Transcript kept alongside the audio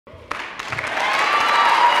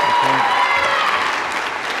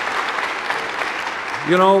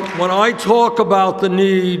You know, when I talk about the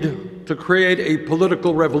need to create a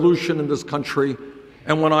political revolution in this country,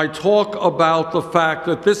 and when I talk about the fact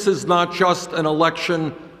that this is not just an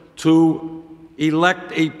election to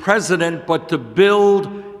elect a president, but to build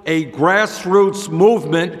a grassroots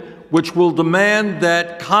movement which will demand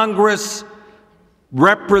that Congress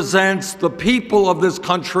represents the people of this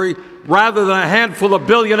country rather than a handful of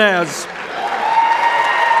billionaires.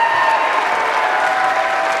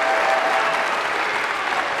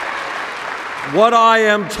 What I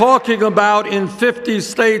am talking about in 50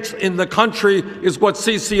 states in the country is what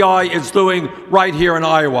CCI is doing right here in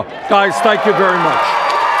Iowa. Guys, thank you very much.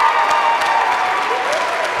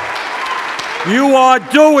 You are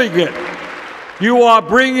doing it. You are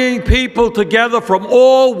bringing people together from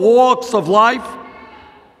all walks of life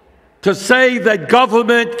to say that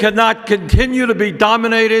government cannot continue to be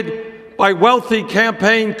dominated by wealthy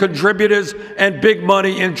campaign contributors and big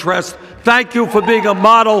money interests. Thank you for being a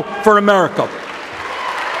model for America.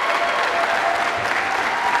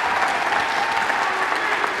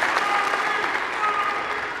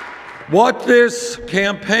 What this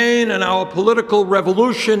campaign and our political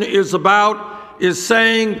revolution is about is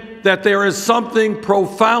saying that there is something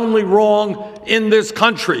profoundly wrong in this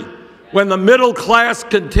country. When the middle class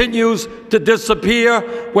continues to disappear,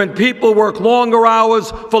 when people work longer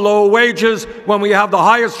hours for lower wages, when we have the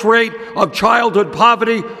highest rate of childhood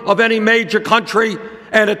poverty of any major country,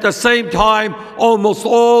 and at the same time, almost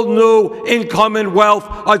all new income and wealth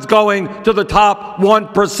is going to the top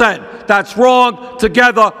 1%. That's wrong.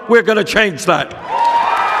 Together, we're going to change that.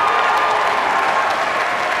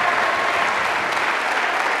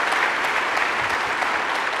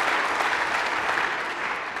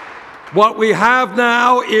 What we have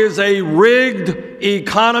now is a rigged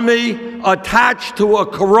economy attached to a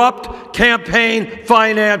corrupt campaign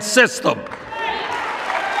finance system.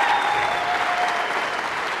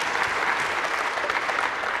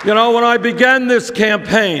 You know, when I began this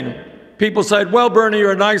campaign, people said, well, Bernie,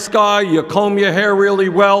 you're a nice guy, you comb your hair really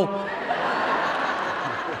well,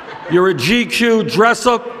 you're a GQ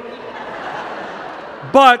dresser.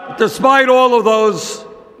 But despite all of those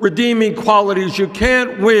redeeming qualities, you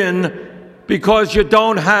can't win because you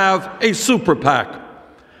don't have a super PAC.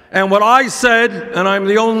 And what I said, and I'm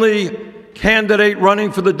the only candidate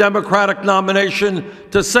running for the Democratic nomination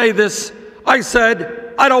to say this, I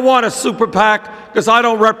said, I don't want a super PAC because I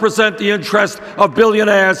don't represent the interest of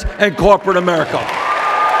billionaires and corporate America.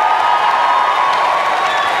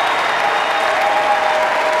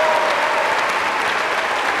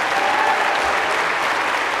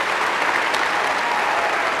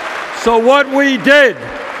 So what we did,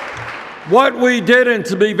 and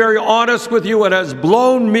to be very honest with you, it has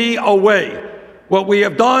blown me away. What we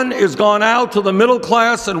have done is gone out to the middle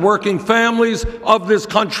class and working families of this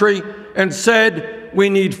country and said, we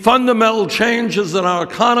need fundamental changes in our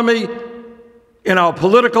economy, in our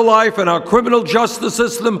political life, in our criminal justice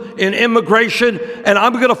system, in immigration, and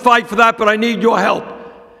I'm going to fight for that, but I need your help.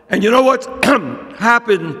 And you know what's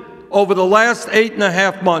happened over the last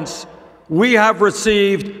 8.5 months? We have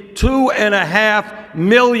received 2.5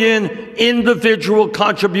 million individual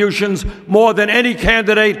contributions, more than any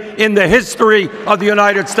candidate in the history of the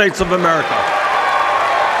United States of America.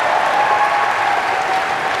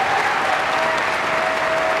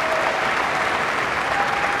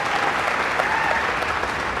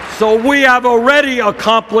 So we have already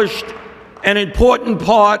accomplished an important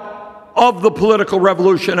part of the political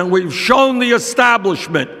revolution, and we've shown the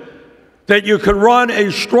establishment that you can run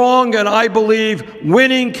a strong and, I believe,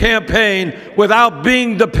 winning campaign without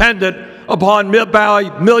being dependent upon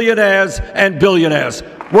millionaires and billionaires.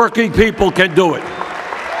 Working people can do it.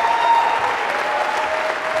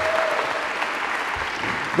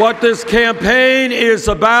 What this campaign is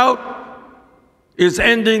about is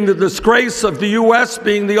ending the disgrace of the U.S.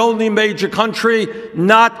 being the only major country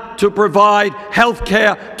not to provide health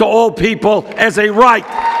care to all people as a right.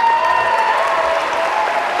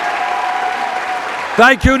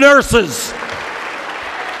 Thank you, nurses.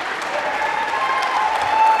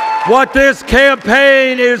 What this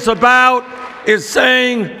campaign is about is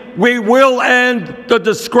saying we will end the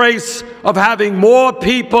disgrace of having more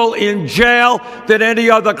people in jail than any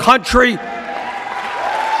other country.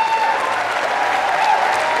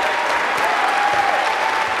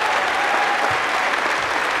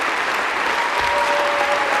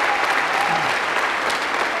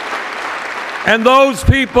 And those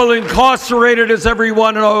people incarcerated, as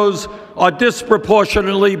everyone knows, are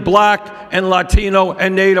disproportionately Black and Latino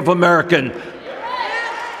and Native American.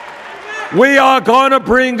 We are going to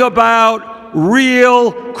bring about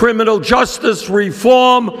real criminal justice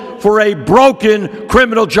reform for a broken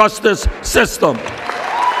criminal justice system.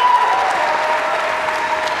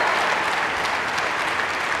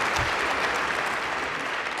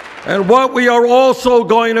 And what we are also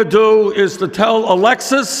going to do is to tell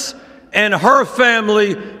Alexis and her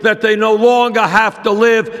family that they no longer have to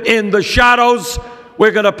live in the shadows.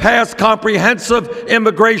 We're going to pass comprehensive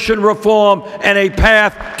immigration reform and a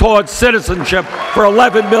path towards citizenship for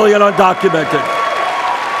 11 million undocumented.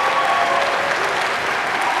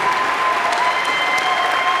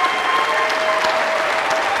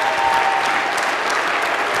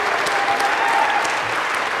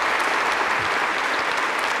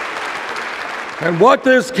 And what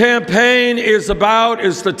this campaign is about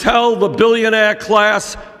is to tell the billionaire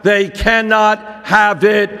class they cannot have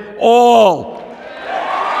it all.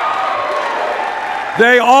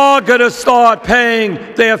 They are going to start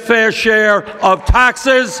paying their fair share of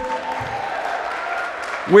taxes.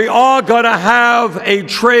 We are going to have a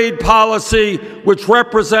trade policy which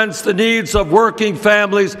represents the needs of working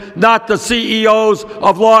families, not the CEOs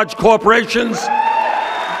of large corporations.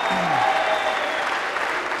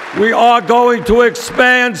 We are going to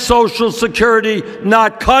expand Social Security,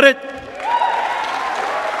 not cut it.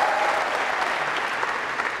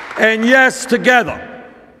 And yes, together,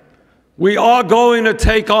 we are going to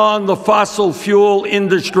take on the fossil fuel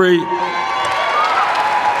industry.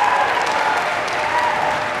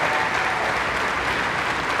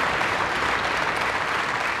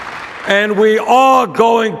 And we are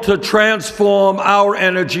going to transform our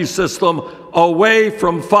energy system away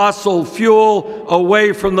from fossil fuel,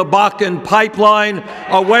 away from the Bakken pipeline,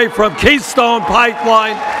 away from Keystone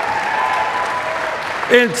Pipeline,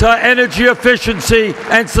 into energy efficiency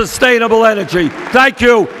and sustainable energy. Thank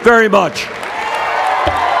you very much.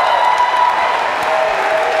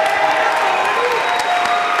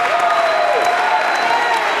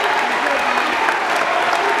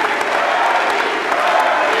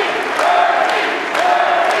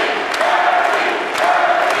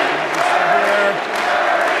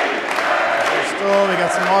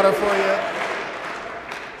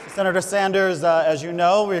 Senator Sanders, as you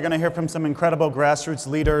know, we're going to hear from some incredible grassroots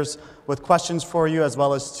leaders with questions for you, as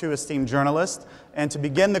well as two esteemed journalists. And to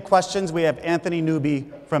begin the questions, we have Anthony Newby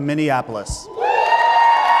from Minneapolis.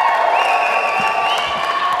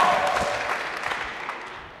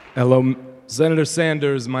 Hello, Senator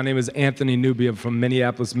Sanders. My name is Anthony Newby. I'm from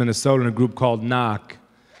Minneapolis, Minnesota, in a group called Knock.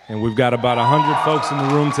 And we've got about 100 folks in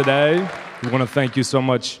the room today. We want to thank you so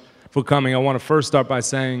much for coming. I want to first start by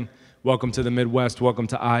saying, welcome to the Midwest, welcome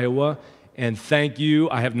to Iowa, and thank you.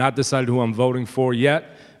 I have not decided who I'm voting for yet,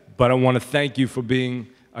 but I want to thank you for being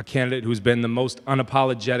a candidate who's been the most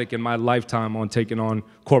unapologetic in my lifetime on taking on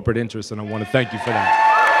corporate interests, and I want to thank you for that.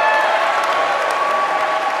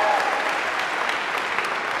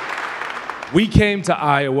 We came to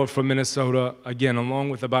Iowa from Minnesota, again, along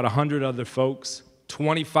with about 100 other folks,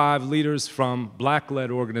 25 leaders from Black-led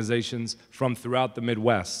organizations from throughout the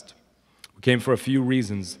Midwest. We came for a few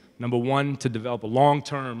reasons. Number one, to develop a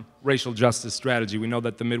long-term racial justice strategy. We know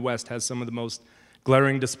that the Midwest has some of the most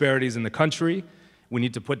glaring disparities in the country. We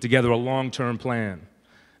need to put together a long-term plan.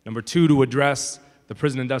 Number two, to address the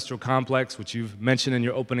prison industrial complex, which you've mentioned in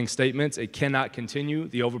your opening statements. It cannot continue.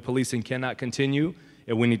 The over-policing cannot continue,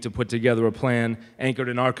 and we need to put together a plan anchored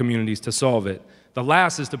in our communities to solve it. The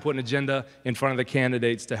last is to put an agenda in front of the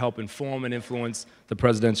candidates to help inform and influence the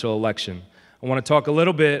presidential election. I want to talk a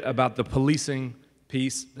little bit about the policing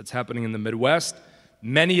piece that's happening in the Midwest.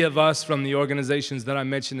 Many of us from the organizations that I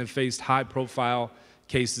mentioned have faced high-profile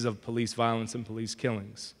cases of police violence and police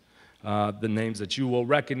killings. The names that you will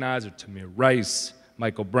recognize are Tamir Rice,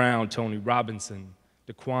 Michael Brown, Tony Robinson,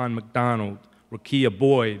 Daquan McDonald, Rakia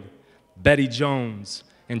Boyd, Betty Jones,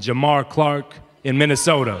 and Jamar Clark in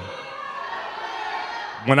Minnesota.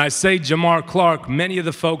 When I say Jamar Clark, many of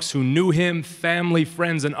the folks who knew him, family,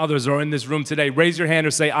 friends, and others are in this room today. Raise your hand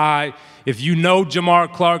or say aye if you know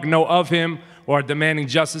Jamar Clark, know of him, or are demanding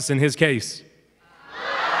justice in his case.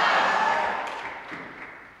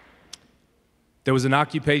 There was an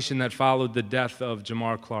occupation that followed the death of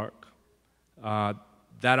Jamar Clark.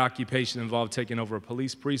 That occupation involved taking over a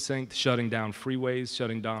police precinct, shutting down freeways,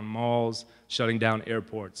 shutting down malls, shutting down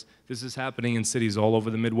airports. This is happening in cities all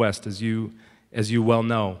over the Midwest, as you well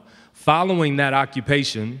know. Following that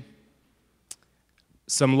occupation,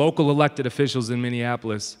 some local elected officials in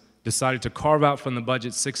Minneapolis decided to carve out from the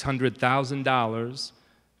budget $600,000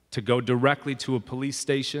 to go directly to a police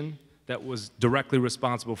station that was directly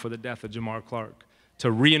responsible for the death of Jamar Clark,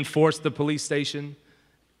 to reinforce the police station,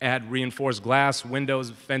 add reinforced glass,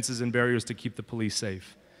 windows, fences, and barriers to keep the police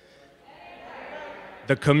safe.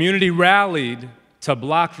 The community rallied to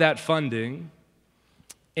block that funding,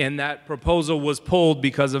 and that proposal was pulled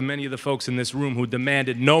because of many of the folks in this room who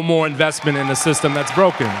demanded no more investment in a system that's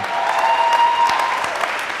broken.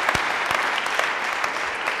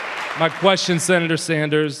 My question, Senator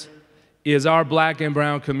Sanders, is our black and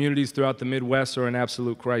brown communities throughout the Midwest are in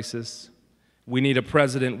absolute crisis. We need a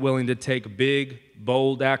president willing to take big,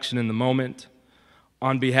 bold action in the moment.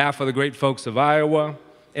 On behalf of the great folks of Iowa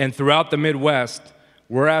and throughout the Midwest,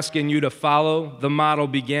 we're asking you to follow the model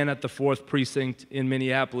began at the 4th Precinct in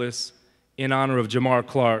Minneapolis in honor of Jamar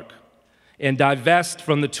Clark, and divest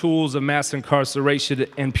from the tools of mass incarceration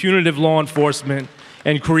and punitive law enforcement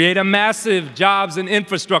and create a massive jobs and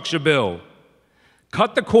infrastructure bill.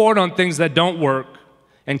 Cut the cord on things that don't work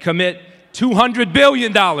and commit $200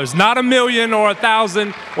 billion, not $1 million or $1,000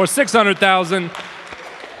 or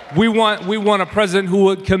 $600,000. We want a president who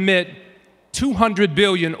would commit $200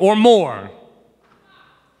 billion or more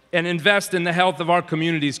and invest in the health of our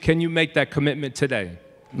communities. Can you make that commitment today?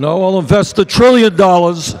 No, I'll invest $1 trillion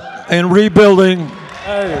in rebuilding.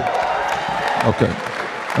 Okay.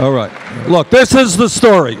 All right. Look, this is the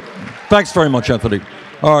story. Thanks very much, Anthony.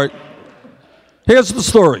 All right. Here's the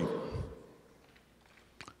story.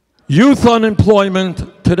 Youth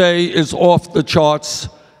unemployment today is off the charts.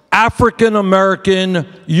 African American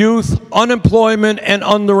youth unemployment and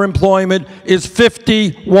underemployment is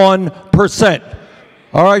 51%.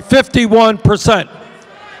 All right, 51%.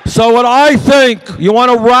 So what I think, you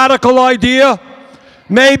want a radical idea?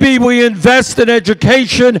 Maybe we invest in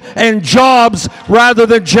education and jobs rather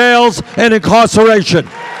than jails and incarceration.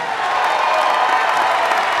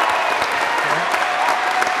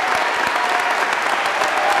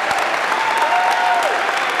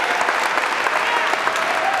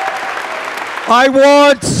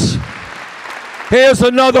 Here's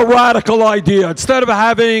another radical idea. Instead of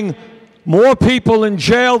having more people in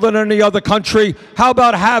jail than any other country, how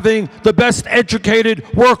about having the best educated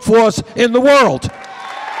workforce in the world?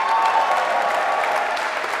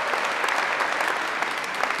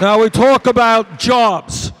 Now we talk about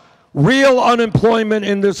jobs. Real unemployment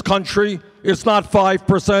in this country is not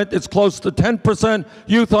 5%, it's close to 10%.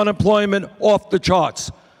 Youth unemployment off the charts.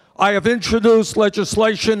 I have introduced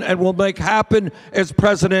legislation and will make happen as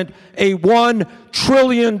president a $1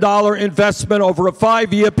 trillion investment over a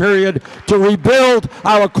 5-year period to rebuild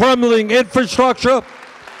our crumbling infrastructure.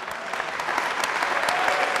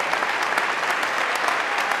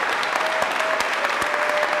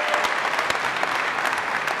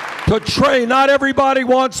 To train, not everybody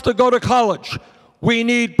wants to go to college. We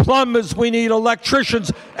need plumbers, we need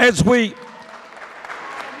electricians. As we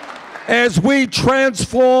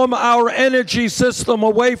transform our energy system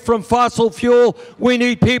away from fossil fuel, we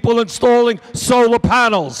need people installing solar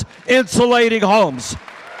panels, insulating homes.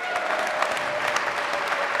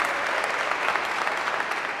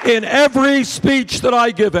 In every speech that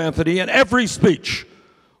I give, Anthony, in every speech,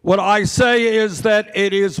 what I say is that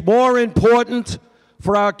it is more important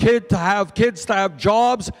for our kids to have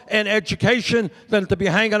jobs and education than to be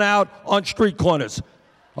hanging out on street corners.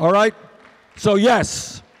 All right? So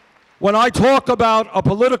yes, when I talk about a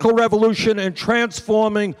political revolution and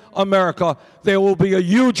transforming America, there will be a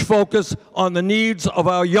huge focus on the needs of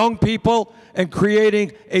our young people and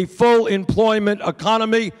creating a full employment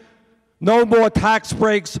economy. No more tax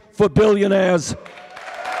breaks for billionaires. Senator,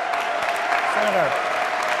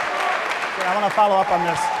 I want to follow up on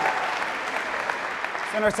this.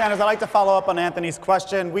 Senator Sanders, I'd like to follow up on Anthony's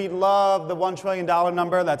question. We love the $1 trillion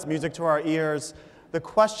number. That's music to our ears. The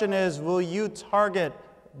question is, will you target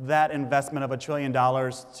that investment of $1 trillion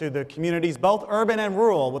to the communities, both urban and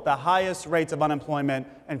rural, with the highest rates of unemployment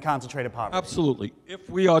and concentrated poverty? Absolutely. If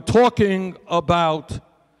we are talking about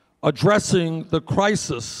addressing the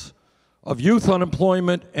crisis of youth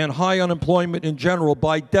unemployment and high unemployment in general,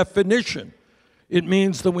 by definition, it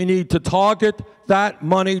means that we need to target that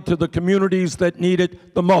money to the communities that need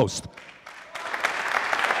it the most.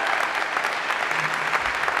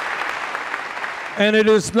 And it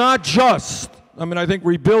is not just, I think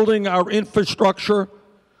rebuilding our infrastructure,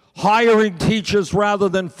 hiring teachers rather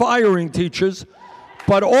than firing teachers,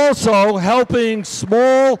 but also helping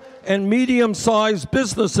small and medium-sized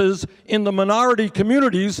businesses in the minority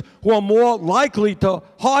communities who are more likely to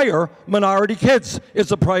hire minority kids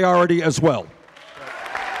is a priority as well.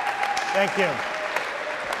 Thank you.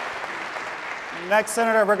 Next,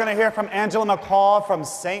 Senator, we're going to hear from Angela McCall from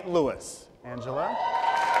St. Louis. Angela?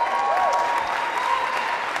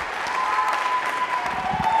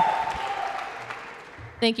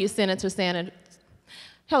 Thank you, Senator Sanders.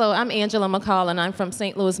 Hello, I'm Angela McCall, and I'm from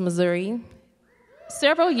St. Louis, Missouri.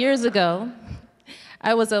 Several years ago,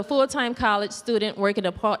 I was a full-time college student working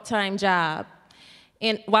a part-time job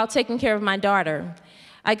while taking care of my daughter.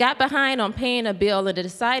 I got behind on paying a bill and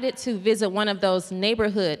decided to visit one of those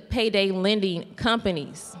neighborhood payday lending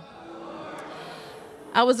companies.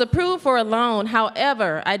 I was approved for a loan.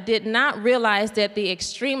 However, I did not realize that the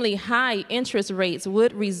extremely high interest rates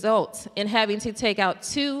would result in having to take out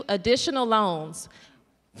 2 additional loans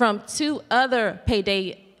from 2 other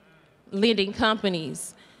payday lending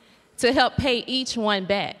companies to help pay each one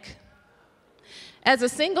back. As a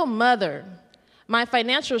single mother, my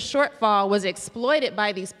financial shortfall was exploited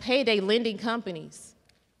by these payday lending companies.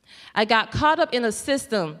 I got caught up in a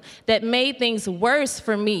system that made things worse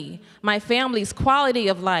for me, my family's quality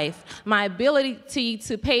of life, my ability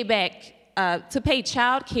to pay back, to pay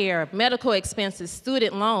child care, medical expenses,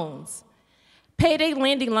 student loans. Payday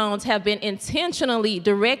lending loans have been intentionally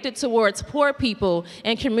directed towards poor people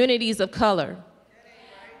and communities of color.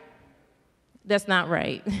 That's not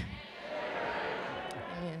right.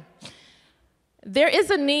 There is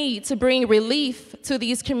a need to bring relief to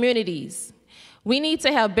these communities. We need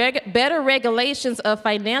to have better regulations of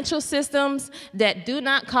financial systems that do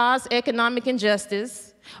not cause economic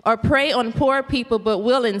injustice or prey on poor people, but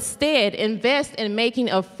will instead invest in making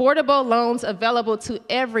affordable loans available to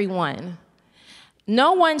everyone.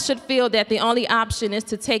 No one should feel that the only option is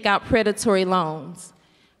to take out predatory loans.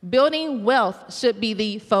 Building wealth should be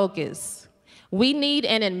the focus. We need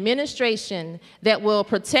an administration that will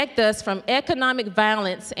protect us from economic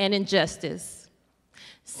violence and injustice.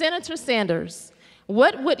 Senator Sanders,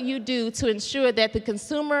 what would you do to ensure that the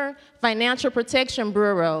Consumer Financial Protection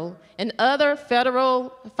Bureau and other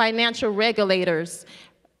federal financial regulators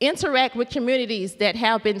interact with communities that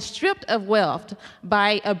have been stripped of wealth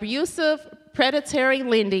by abusive, predatory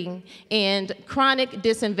lending and chronic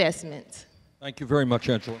disinvestment? Thank you very much,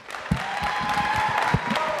 Angela.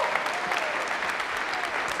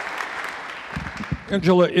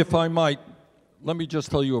 Angela, if I might, let me just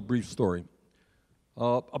tell you a brief story.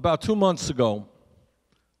 About 2 months ago,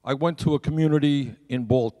 I went to a community in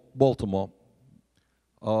Baltimore,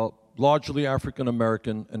 largely African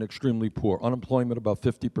American and extremely poor. Unemployment about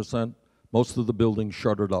 50%, most of the buildings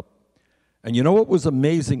shuttered up. And you know what was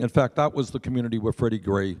amazing? In fact, that was the community where Freddie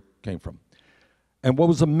Gray came from. And what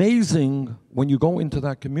was amazing when you go into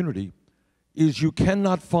that community is you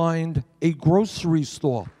cannot find a grocery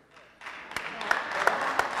store.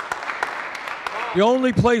 The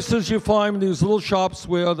only places you find these little shops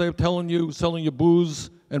where they're selling you booze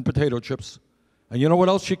and potato chips. And you know what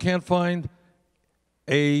else you can't find?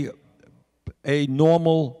 A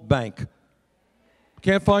normal bank.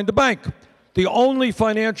 Can't find a bank. The only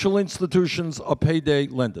financial institutions are payday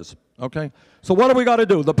lenders, okay? So what do we got to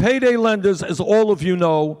do? The payday lenders, as all of you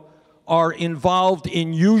know, are involved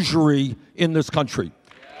in usury in this country.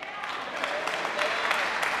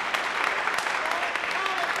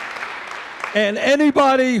 And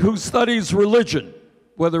anybody who studies religion,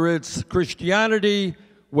 whether it's Christianity,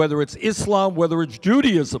 whether it's Islam, whether it's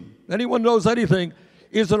Judaism, anyone knows anything,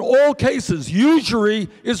 is in all cases, usury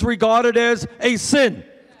is regarded as a sin.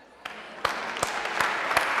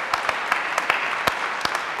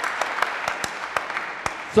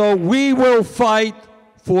 So we will fight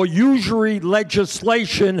for usury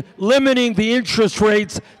legislation limiting the interest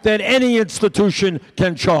rates that any institution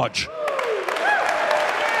can charge.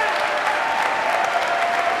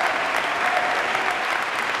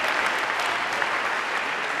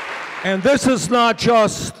 And this is not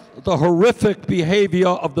just the horrific behavior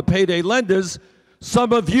of the payday lenders.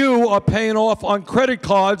 Some of you are paying off on credit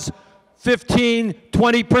cards 15,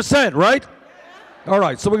 20%, right? All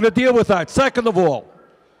right, so we're going to deal with that. Second of all,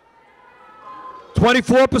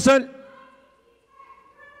 24%?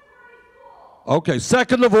 Okay,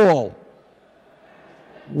 second of all,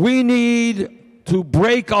 we need to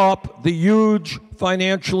break up the huge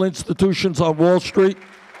financial institutions on Wall Street.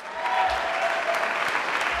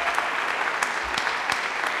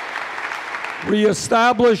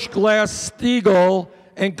 Reestablish Glass-Steagall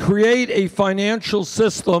and create a financial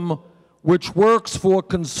system which works for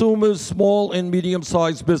consumers, small and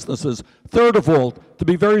medium-sized businesses. Third of all, to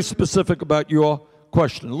be very specific about your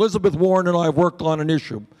question, Elizabeth Warren and I have worked on an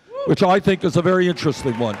issue which I think is a very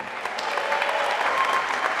interesting one.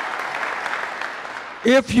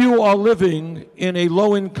 If you are living in a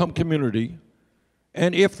low-income community,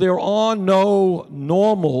 and if there are no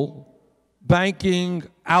normal banking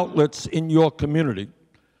outlets in your community,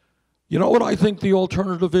 you know what I think the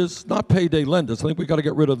alternative is? Not payday lenders. I think we've got to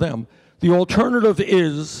get rid of them. The alternative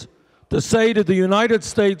is to say to the United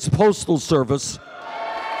States Postal Service,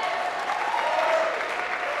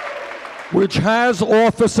 which has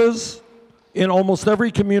offices in almost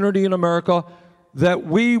every community in America, that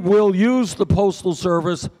we will use the Postal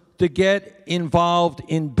Service to get involved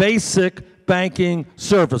in basic banking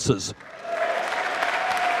services.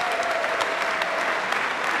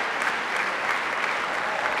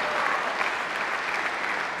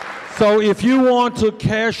 So if you want to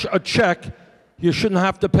cash a check, you shouldn't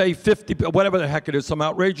have to pay 50, whatever the heck it is, some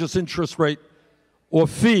outrageous interest rate or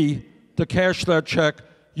fee to cash that check.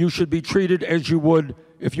 You should be treated as you would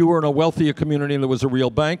if you were in a wealthier community and there was a real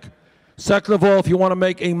bank. Second of all, if you want to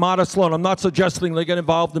make a modest loan, I'm not suggesting they get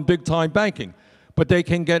involved in big-time banking, but they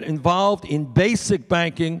can get involved in basic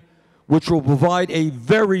banking, which will provide a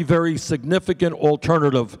very, very significant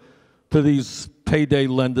alternative to these payday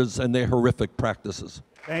lenders and their horrific practices.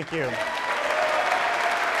 Thank you.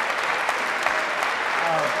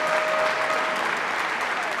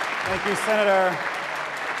 Thank you, Senator.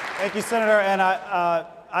 Thank you, Senator. And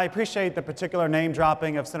I appreciate the particular name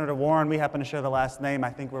dropping of Senator Warren. We happen to share the last name.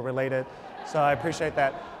 I think we're related. So I appreciate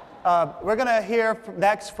that. We're going to hear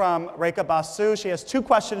next from Rekha Basu. She has 2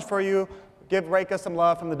 questions for you. Give Rekha some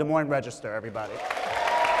love from the Des Moines Register, everybody.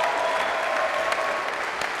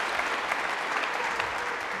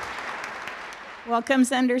 Welcome,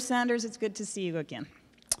 Senator Sanders. It's good to see you again.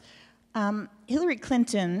 Hillary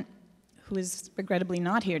Clinton, who is regrettably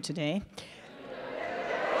not here today,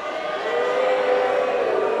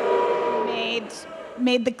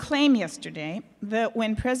 made the claim yesterday that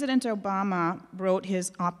when President Obama wrote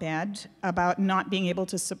his op-ed about not being able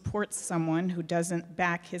to support someone who doesn't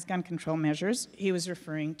back his gun control measures, he was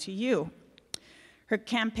referring to you. Her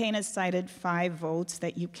campaign has cited 5 votes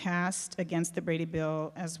that you cast against the Brady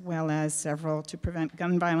Bill, as well as several to prevent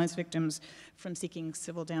gun violence victims from seeking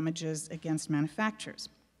civil damages against manufacturers.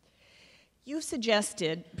 You've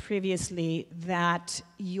suggested previously that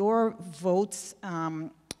your votes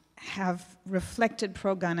have reflected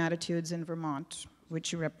pro-gun attitudes in Vermont,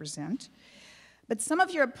 which you represent. But some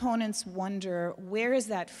of your opponents wonder, where is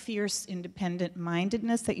that fierce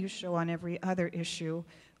independent-mindedness that you show on every other issue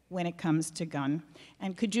when it comes to gun?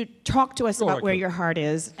 And could you talk to us about where your heart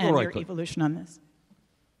is and your evolution on this?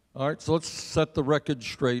 All right, so let's set the record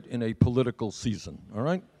straight in a political season, all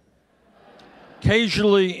right?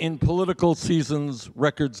 Occasionally in political seasons,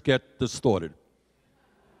 records get distorted.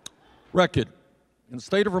 Record. In the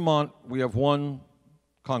state of Vermont, we have 1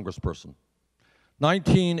 congressperson.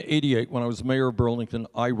 1988, when I was mayor of Burlington,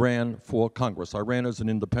 I ran for Congress. I ran as an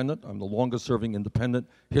independent. I'm the longest-serving independent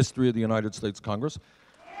history of the United States Congress.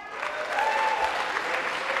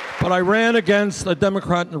 But I ran against a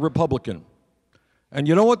Democrat and a Republican. And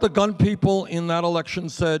you know what the gun people in that election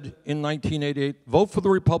said in 1988? Vote for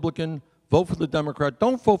the Republican, vote for the Democrat.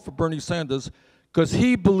 Don't vote for Bernie Sanders, because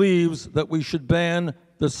he believes that we should ban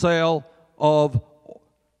the sale of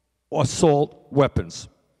assault weapons.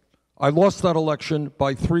 I lost that election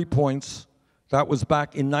by 3 points. That was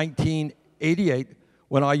back in 1988,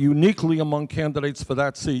 when I uniquely among candidates for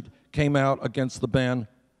that seat came out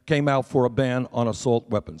for a ban on assault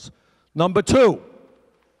weapons. Number 2,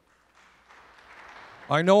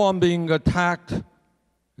 I know I'm being attacked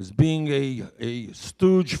as being a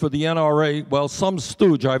stooge for the NRA. Well, some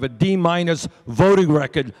stooge. I have a D- voting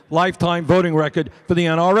record, lifetime voting record for the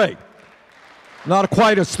NRA. Not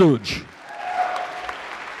quite a stooge.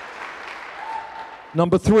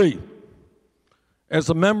 Number 3, as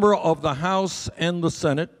a member of the House and the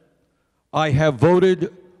Senate, I have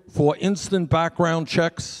voted for instant background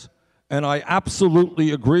checks, and I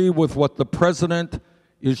absolutely agree with what the President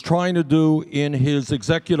is trying to do in his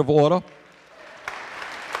executive order.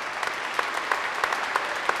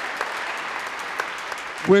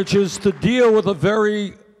 Which is to deal with a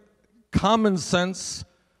very common sense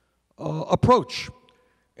approach.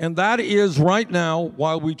 And that is right now,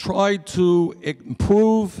 while we try to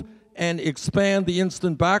improve and expand the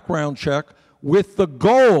instant background check with the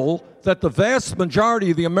goal that the vast majority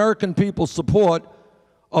of the American people support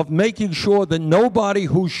of making sure that nobody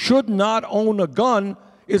who should not own a gun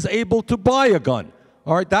is able to buy a gun.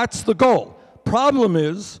 All right, that's the goal. Problem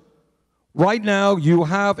is, right now you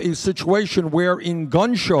have a situation where in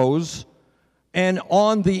gun shows and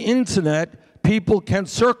on the internet, people can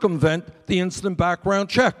circumvent the instant background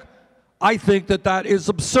check. I think that that is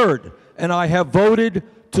absurd, and I have voted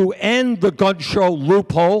to end the gun show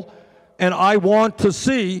loophole, and I want to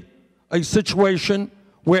see a situation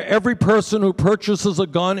where every person who purchases a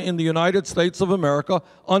gun in the United States of America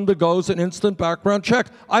undergoes an instant background check.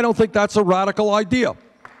 I don't think that's a radical idea.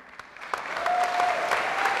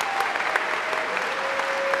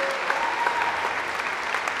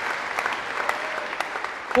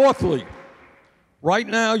 Fourthly, right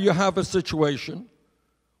now you have a situation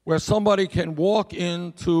where somebody can walk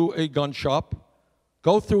into a gun shop,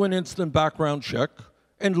 go through an instant background check,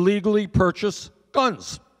 and legally purchase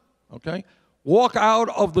guns, okay? Walk out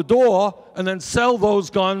of the door and then sell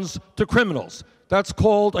those guns to criminals. That's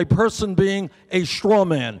called a person being a straw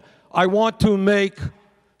man. I want to make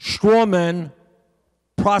straw men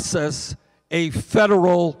process a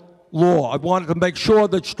federal law. I wanted to make sure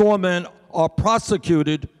that strawmen are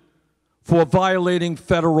prosecuted for violating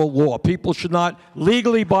federal law. People should not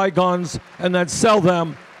legally buy guns and then sell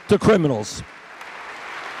them to criminals.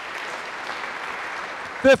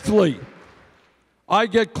 Fifthly, I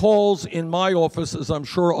get calls in my office, as I'm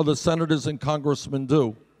sure other senators and congressmen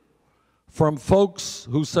do, from folks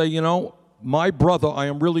who say, you know, my brother I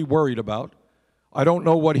am really worried about. I don't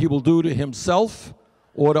know what he will do to himself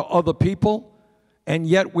or to other people, and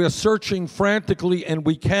yet we're searching frantically and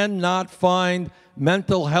we cannot find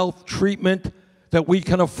mental health treatment that we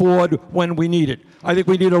can afford when we need it. I think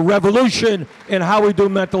we need a revolution in how we do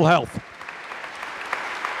mental health.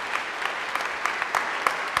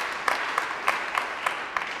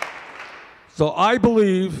 So I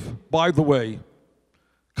believe, by the way,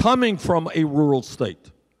 coming from a rural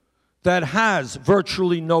state that has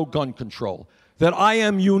virtually no gun control, that I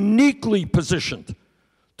am uniquely positioned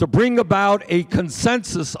to bring about a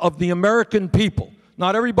consensus of the American people.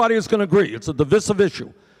 Not everybody is going to agree. It's a divisive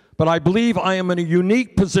issue. But I believe I am in a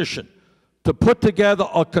unique position to put together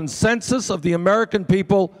a consensus of the American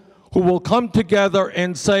people who will come together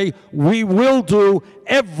and say, we will do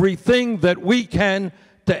everything that we can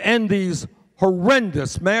to end these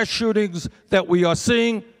horrendous mass shootings that we are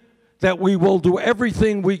seeing, that we will do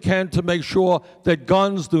everything we can to make sure that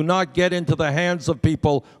guns do not get into the hands of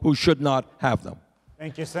people who should not have them.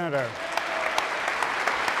 Thank you, Senator.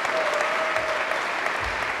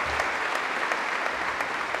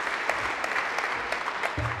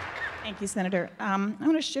 Thank you, Senator. I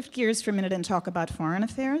want to shift gears for a minute and talk about foreign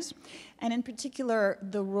affairs, and in particular,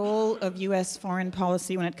 the role of U.S. foreign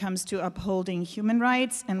policy when it comes to upholding human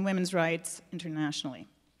rights and women's rights internationally.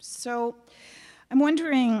 So I'm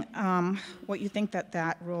wondering what you think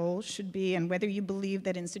that role should be, and whether you believe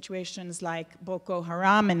that in situations like Boko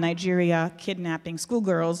Haram in Nigeria kidnapping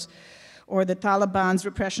schoolgirls, or the Taliban's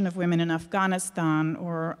repression of women in Afghanistan,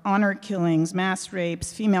 or honor killings, mass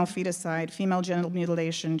rapes, female feticide, female genital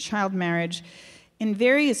mutilation, child marriage in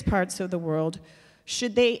various parts of the world,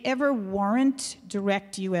 should they ever warrant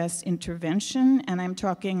direct U.S. intervention? And I'm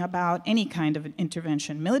talking about any kind of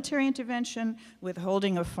intervention: military intervention,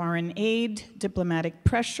 withholding of foreign aid, diplomatic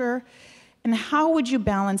pressure. And how would you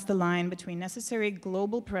balance the line between necessary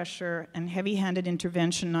global pressure and heavy-handed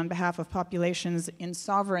intervention on behalf of populations in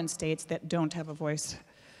sovereign states that don't have a voice?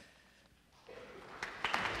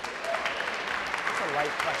 That's a light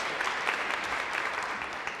question.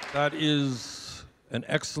 That is an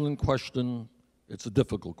excellent question. It's a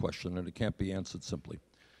difficult question, and it can't be answered simply.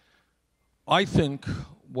 I think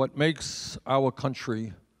what makes our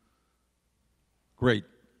country great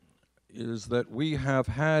is that we have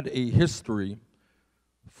had a history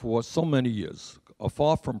for so many years, a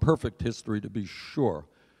far from perfect history to be sure,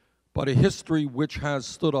 but a history which has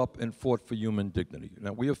stood up and fought for human dignity.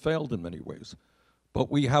 Now, we have failed in many ways,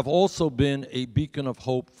 but we have also been a beacon of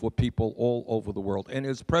hope for people all over the world. And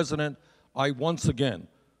as president, I once again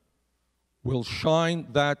will shine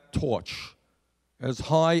that torch as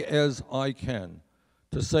high as I can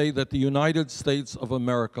to say that the United States of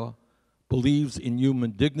America believes in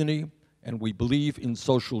human dignity, and we believe in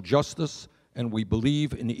social justice, and we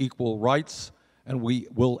believe in equal rights, and we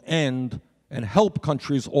will end and help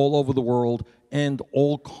countries all over the world end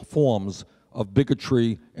all forms of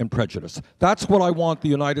bigotry and prejudice. That's what I want the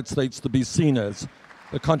United States to be seen as,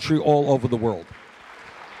 the country all over the world.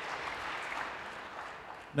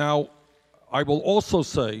 Now, I will also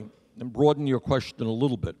say, and broaden your question a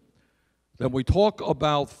little bit, that we talk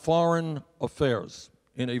about foreign affairs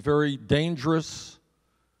in a very dangerous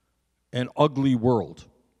and ugly world.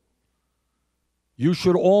 You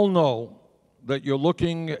should all know that you're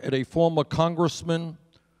looking at a former congressman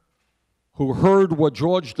who heard what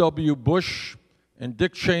George W. Bush and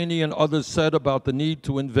Dick Cheney and others said about the need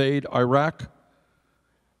to invade Iraq.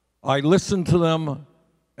 I listened to them,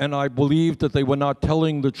 and I believed that they were not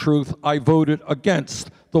telling the truth. I voted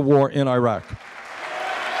against the war in Iraq.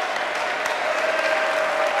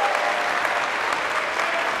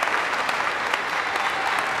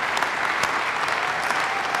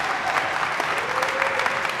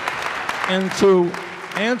 And to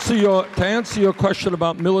answer your question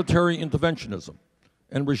about military interventionism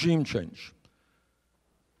and regime change,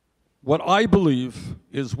 what I believe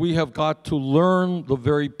is we have got to learn the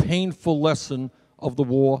very painful lesson of the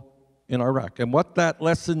war in Iraq. And what that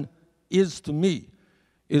lesson is to me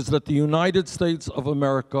is that the United States of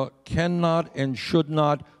America cannot and should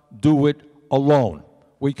not do it alone.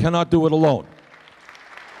 We cannot do it alone.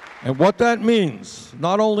 And what that means,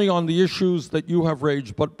 not only on the issues that you have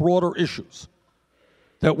raised, but broader issues,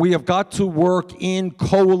 that we have got to work in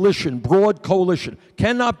coalition, broad coalition.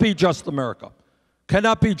 Cannot be just America.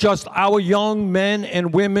 Cannot be just our young men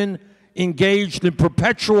and women engaged in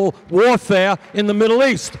perpetual warfare in the Middle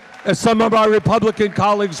East, as some of our Republican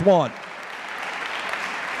colleagues want.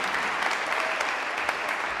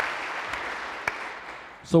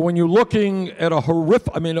 So when you're looking at a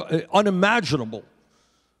horrific, unimaginable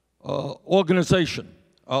organization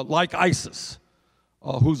like ISIS,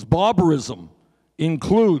 whose barbarism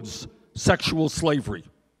includes sexual slavery.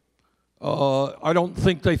 I don't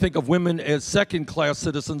think they think of women as second-class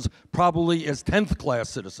citizens, probably as 10th-class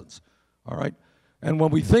citizens, all right? And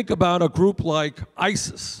when we think about a group like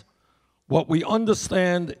ISIS, what we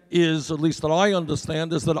understand is, at least that I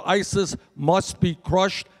understand, is that ISIS must be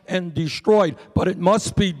crushed and destroyed, but it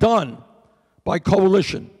must be done by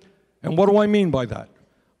coalition. And what do I mean by that?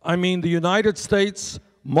 I mean the United States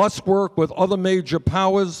must work with other major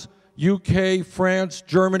powers, UK, France,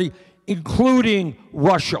 Germany, including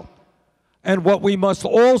Russia. And what we must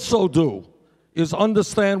also do is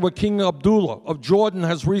understand what King Abdullah of Jordan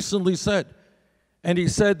has recently said. And he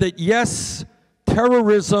said that, yes,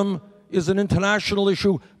 terrorism is an international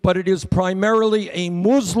issue, but it is primarily a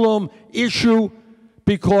Muslim issue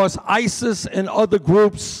because ISIS and other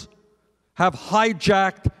groups have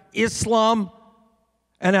hijacked Islam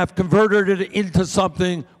and have converted it into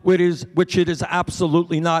something which it is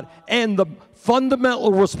absolutely not. And the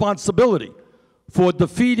fundamental responsibility for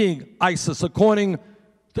defeating ISIS, according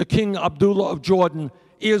to King Abdullah of Jordan,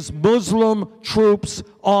 is Muslim troops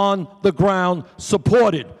on the ground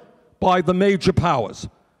supported by the major powers.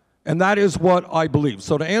 And that is what I believe.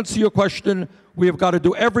 So to answer your question, we have got to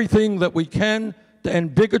do everything that we can to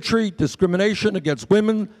end bigotry, discrimination against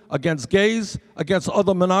women, against gays, against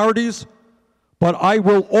other minorities. But I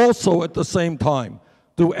will also, at the same time,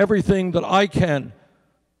 do everything that I can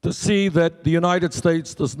to see that the United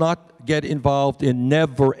States does not get involved in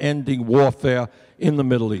never-ending warfare in the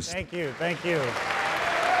Middle East. Thank you, thank you,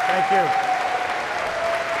 thank you.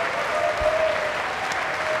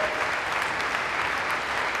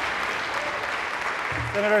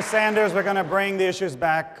 Senator Sanders, we're going to bring the issues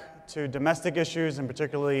back to domestic issues, and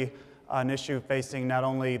particularly an issue facing not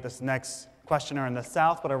only this next questioner in the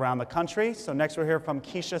South, but around the country. So next we'll hear from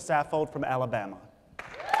Keisha Saffold from Alabama.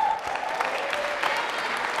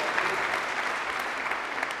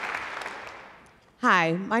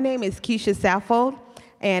 Hi, my name is Keisha Saffold,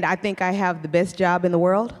 and I think I have the best job in the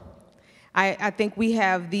world. I think we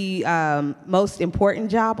have the most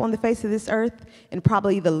important job on the face of this earth and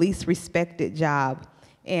probably the least respected job.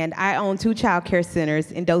 And I own 2 child care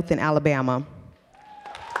centers in Dothan, Alabama.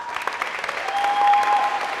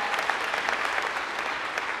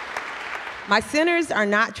 My centers are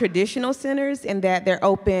not traditional centers in that they're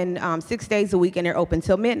open 6 days a week and they're open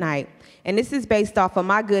till midnight. And this is based off of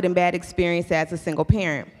my good and bad experience as a single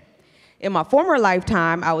parent. In my former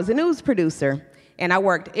lifetime, I was a news producer, and I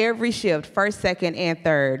worked every shift, first, second, and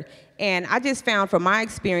third. And I just found from my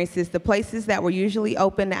experiences, the places that were usually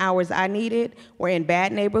open the hours I needed were in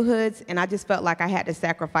bad neighborhoods, and I just felt like I had to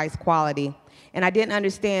sacrifice quality. And I didn't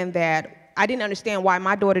understand why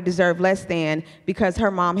my daughter deserved less than because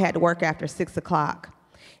her mom had to work after 6 o'clock.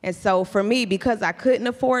 And so for me, because I couldn't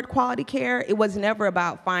afford quality care, it was never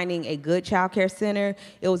about finding a good child care center.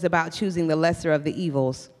 It was about choosing the lesser of the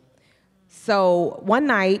evils. So one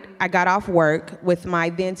night, I got off work with my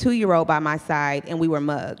then 2-year-old by my side, and we were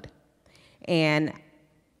mugged. And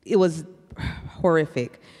it was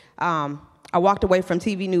horrific. I walked away from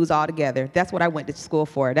TV news altogether. That's what I went to school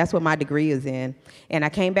for. That's what my degree is in. And I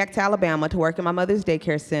came back to Alabama to work in my mother's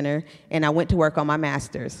daycare center, and I went to work on my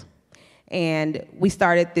master's. And we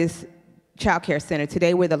started this child care center.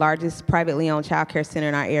 Today, we're the largest privately owned child care center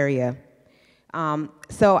in our area.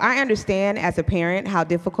 So I understand as a parent how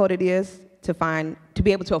difficult it is to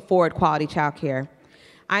be able to afford quality child care.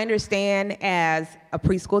 I understand as a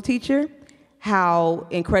preschool teacher how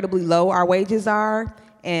incredibly low our wages are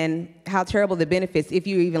and how terrible the benefits, if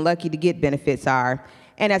you're even lucky to get benefits, are.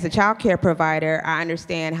 And as a child care provider, I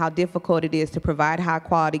understand how difficult it is to provide high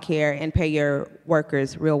quality care and pay your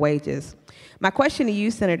workers real wages. My question to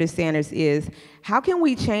you, Senator Sanders, is how can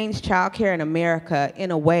we change child care in America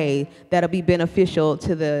in a way that'll be beneficial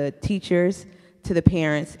to the teachers, to the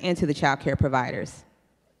parents, and to the child care providers?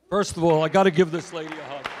 First of all, I got to give this lady a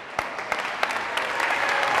hug.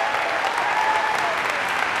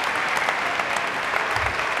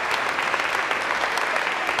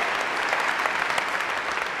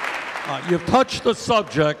 You've touched the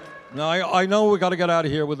subject. Now, I know we got to get out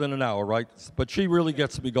of here within an hour, right? But she really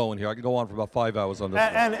gets me going here. I could go on for about 5 hours on this.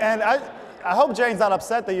 And I hope Jane's not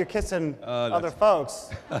upset that you're kissing other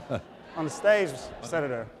folks. On the stage,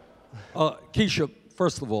 Senator. Keisha,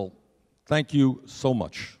 first of all, thank you so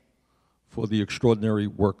much for the extraordinary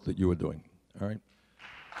work that you are doing, all right?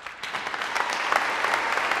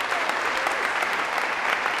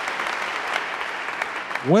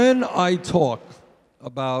 When I talk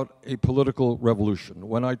about a political revolution,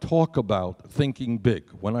 when I talk about thinking big,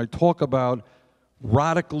 when I talk about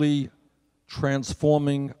radically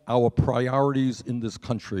transforming our priorities in this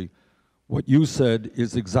country, what you said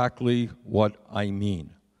is exactly what I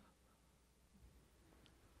mean.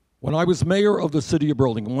 When I was mayor of the city of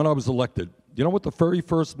Burlington, when I was elected, you know what the very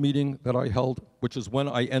first meeting that I held, which is when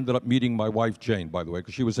I ended up meeting my wife Jane, by the way,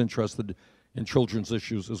 because she was interested in children's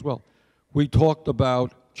issues as well. We talked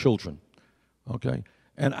about children, okay?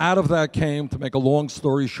 And out of that came, to make a long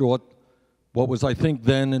story short, what was, I think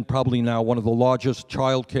then and probably now, one of the largest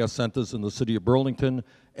child care centers in the city of Burlington,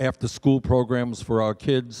 after-school programs for our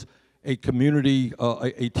kids, a community,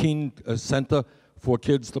 a teen center for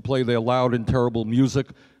kids to play their loud and terrible music.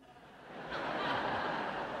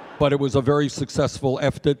 But it was a very successful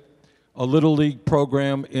effort. A Little League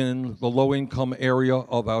program in the low-income area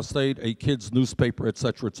of our state, a kids' newspaper, et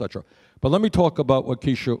cetera, et cetera. But let me talk about what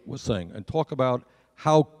Keisha was saying and talk about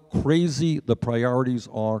how crazy the priorities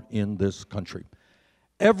are in this country.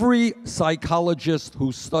 Every psychologist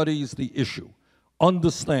who studies the issue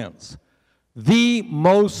understands the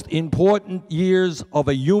most important years of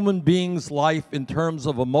a human being's life in terms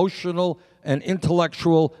of emotional and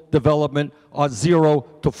intellectual development are 0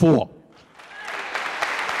 to 4.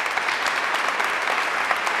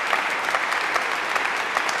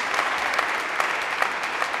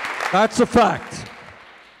 That's a fact.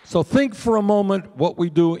 So think for a moment what we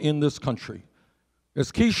do in this country.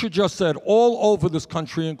 As Keisha just said, all over this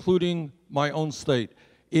country, including my own state,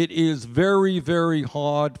 it is very, very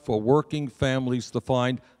hard for working families to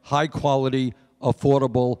find high-quality,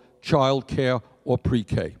 affordable child care or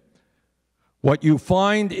pre-K. What you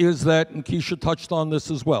find is that, and Keisha touched on this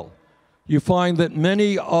as well, you find that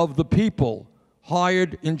many of the people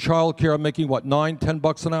hired in child care are making, what, $9,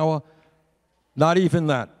 $10 an hour? Not even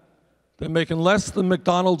that. They're making less than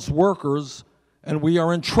McDonald's workers, and we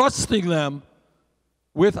are entrusting them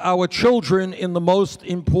with our children in the most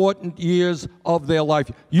important years of their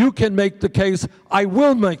life. You can make the case, I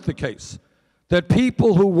will make the case, that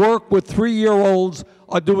people who work with 3-year-olds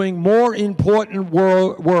are doing more important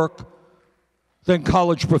work than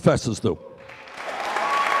college professors do.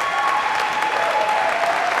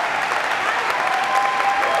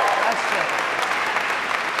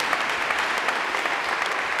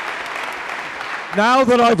 Now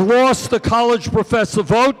that I've lost the college professor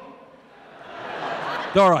vote,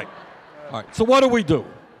 all right. So what do?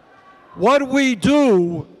 What we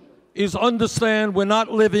do is understand we're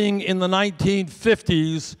not living in the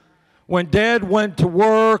 1950s when dad went to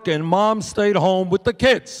work and mom stayed home with the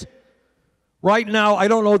kids. Right now, I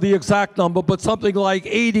don't know the exact number, but something like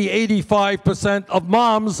 85% of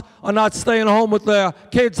moms are not staying home with their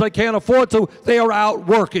kids. They can't afford to. They are out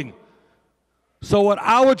working. So what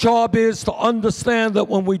our job is to understand that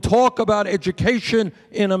when we talk about education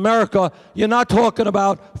in America, you're not talking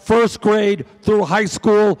about first grade through high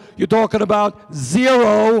school. You're talking about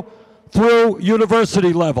 0 through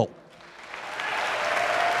university level.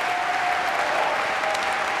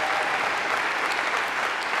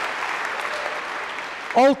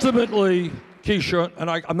 Ultimately, Keisha, and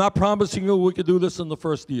I'm not promising you we could do this in the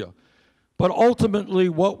first year, but ultimately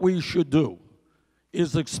what we should do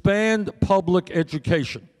is expand public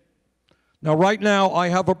education. Now, right now, I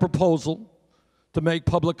have a proposal to make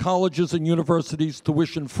public colleges and universities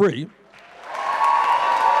tuition-free.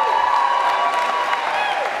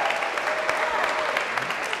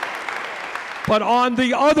 But on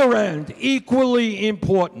the other end, equally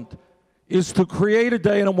important, is to create a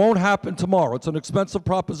day, and it won't happen tomorrow. It's an expensive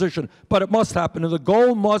proposition, but it must happen, and the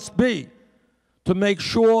goal must be to make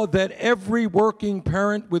sure that every working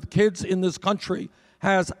parent with kids in this country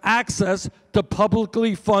has access to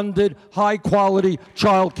publicly funded, high-quality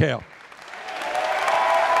child care.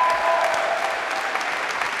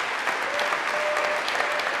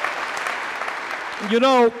 You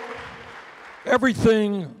know,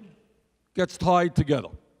 everything gets tied together.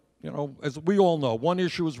 You know, as we all know, one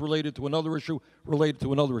issue is related to another issue, related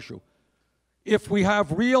to another issue. If we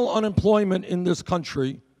have real unemployment in this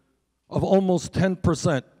country of almost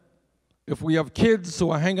 10%, if we have kids who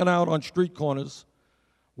are hanging out on street corners,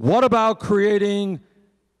 what about creating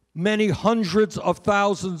many hundreds of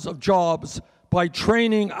thousands of jobs by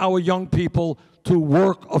training our young people to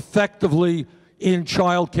work effectively in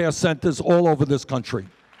child care centers all over this country?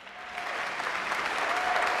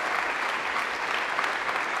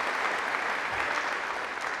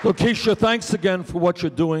 So Keisha, thanks again for what you're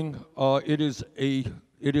doing. It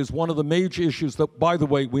is one of the major issues that, by the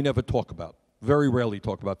way, we never talk about. Very rarely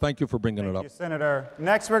talk about. Thank you for bringing it up. Thank you, Senator.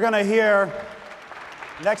 Next, we're going to hear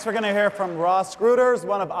from Ross Gruters,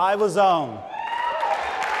 one of Iowa's own.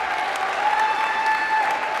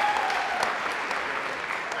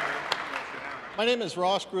 My name is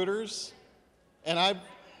Ross Gruters, and I've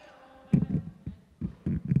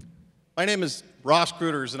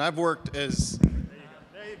worked as.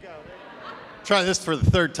 There you go. Try this for the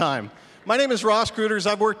third time. My name is Ross Gruters.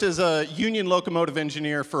 I've worked as a union locomotive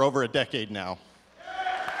engineer for over a decade now.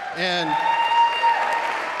 And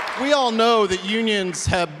we all know that unions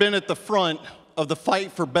have been at the front of the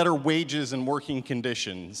fight for better wages and working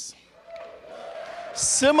conditions.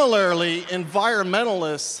 Similarly,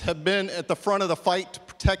 environmentalists have been at the front of the fight to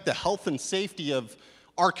protect the health and safety of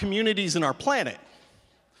our communities and our planet.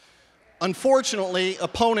 Unfortunately,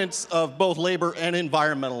 opponents of both labor and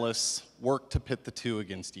environmentalists work to pit the two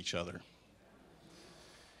against each other.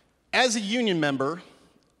 As a union member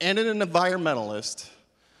and an environmentalist,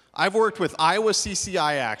 I've worked with Iowa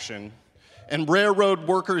CCI Action and Railroad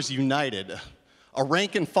Workers United, a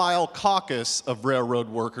rank-and-file caucus of railroad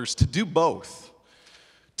workers, to do both.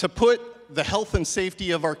 To put the health and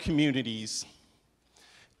safety of our communities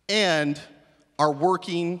and our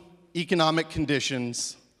working economic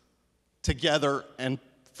conditions together and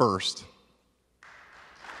first.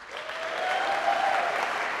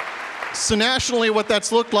 So nationally, what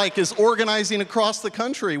that's looked like is organizing across the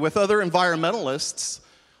country with other environmentalists,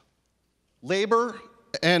 labor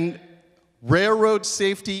and railroad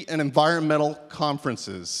safety and environmental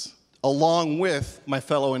conferences, along with my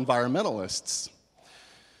fellow environmentalists.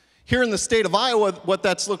 Here in the state of Iowa, what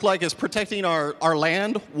that's looked like is protecting our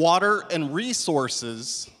land, water, and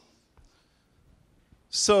resources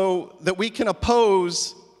so that we can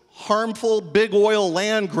oppose harmful big oil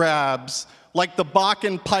land grabs like the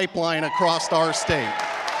Bakken pipeline across our state.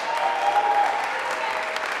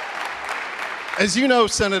 As you know,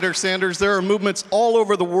 Senator Sanders, there are movements all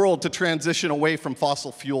over the world to transition away from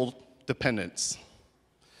fossil fuel dependence.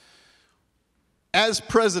 As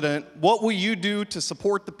president, what will you do to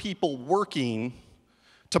support the people working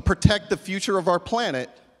to protect the future of our planet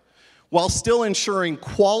while still ensuring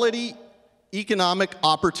quality economic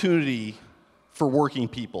opportunity for working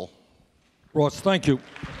people? Ross, thank you.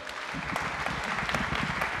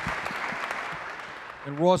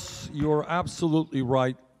 And Ross, you're absolutely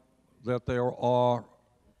right that there are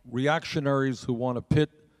reactionaries who want to pit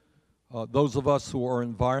those of us who are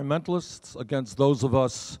environmentalists against those of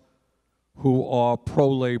us who are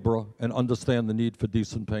pro-labor and understand the need for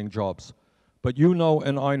decent paying jobs. But you know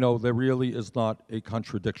and I know there really is not a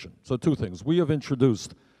contradiction. So two things. We have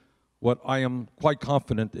introduced what I am quite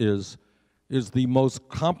confident is the most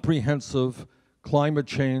comprehensive climate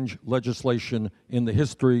change legislation in the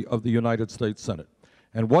history of the United States Senate.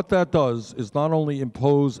 And what that does is not only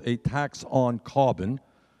impose a tax on carbon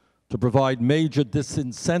to provide major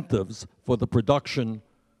disincentives for the production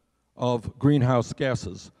of greenhouse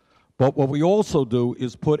gases, but what we also do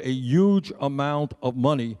is put a huge amount of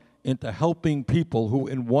money into helping people who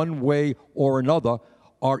in one way or another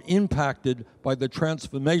are impacted by the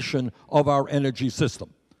transformation of our energy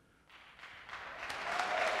system.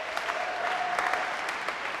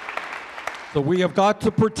 So we have got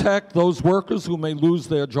to protect those workers who may lose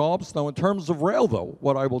their jobs. Now, in terms of rail, though,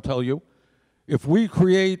 what I will tell you, if we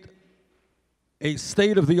create a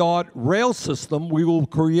state-of-the-art rail system, we will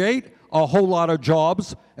create a whole lot of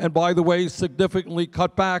jobs, and by the way, significantly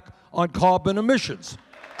cut back on carbon emissions.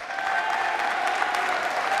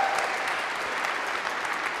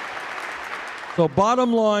 So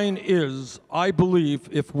bottom line is, I believe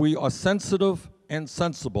if we are sensitive and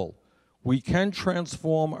sensible, we can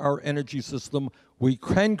transform our energy system, we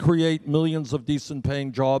can create millions of decent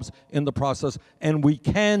paying jobs in the process, and we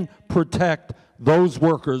can protect those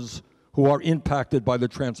workers who are impacted by the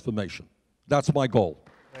transformation. That's my goal.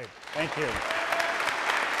 Great. Thank you.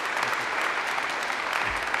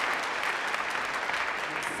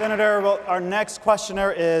 Senator, well, our next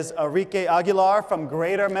questioner is Enrique Aguilar from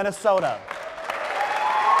Greater Minnesota.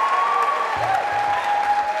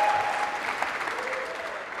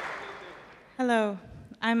 Hello,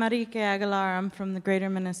 I'm Enrique Aguilar. I'm from the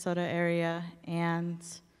Greater Minnesota area, and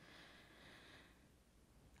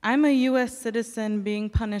I'm a U.S. citizen being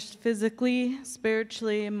punished physically,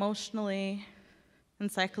 spiritually, emotionally,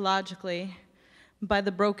 and psychologically by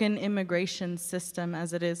the broken immigration system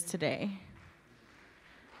as it is today.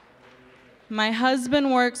 My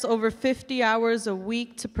husband works over 50 hours a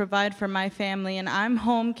week to provide for my family, and I'm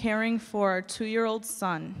home caring for our 2-year-old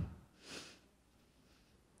son.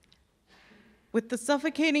 with the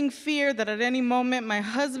suffocating fear that at any moment my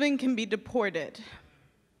husband can be deported.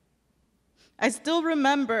 I still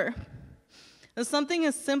remember that something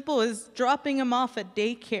as simple as dropping him off at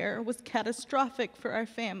daycare was catastrophic for our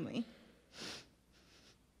family.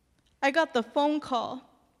 I got the phone call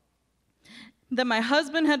that my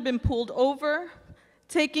husband had been pulled over,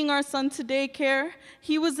 taking our son to daycare.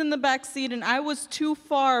 He was in the back seat, and I was too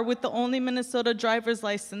far with the only Minnesota driver's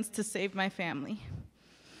license to save my family.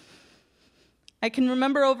 I can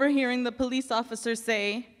remember overhearing the police officer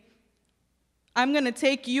say, "I'm going to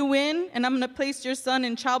take you in, and I'm going to place your son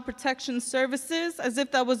in child protection services," as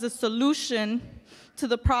if that was a solution to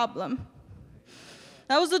the problem.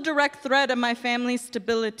 That was a direct threat of my family's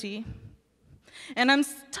stability. And I'm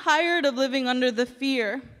tired of living under the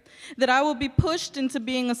fear that I will be pushed into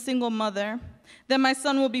being a single mother, that my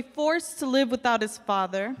son will be forced to live without his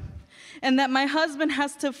father, and that my husband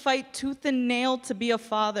has to fight tooth and nail to be a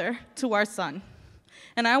father to our son.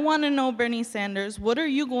 And I want to know, Bernie Sanders, what are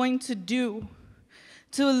you going to do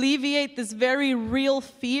to alleviate this very real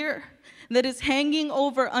fear that is hanging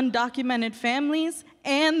over undocumented families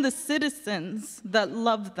and the citizens that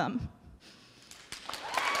love them?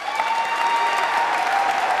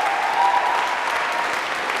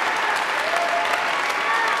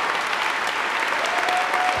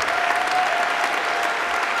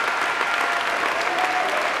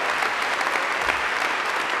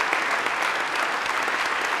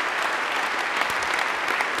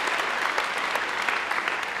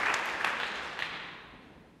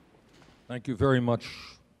 Thank you very much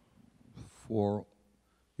for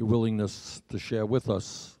your willingness to share with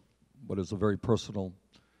us what is a very personal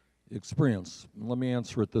experience. Let me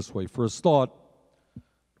answer it this way. For a start,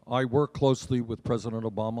 I work closely with President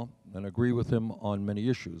Obama and agree with him on many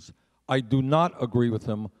issues. I do not agree with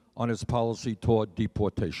him on his policy toward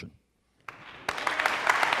deportation.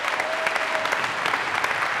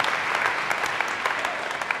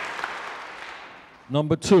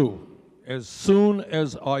 Number two, as soon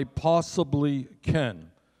as I possibly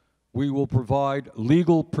can, we will provide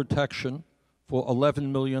legal protection for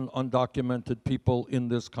 11 million undocumented people in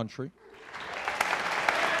this country.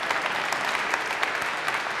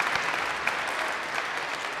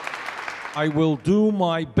 I will do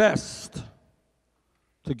my best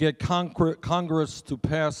to get Congress to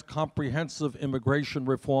pass comprehensive immigration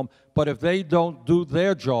reform, but if they don't do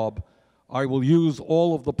their job, I will use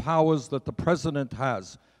all of the powers that the president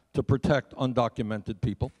has to protect undocumented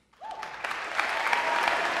people.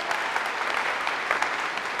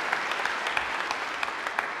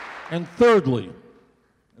 And thirdly,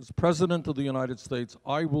 as President of the United States,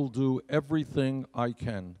 I will do everything I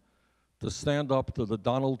can to stand up to the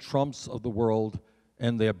Donald Trumps of the world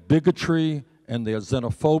and their bigotry and their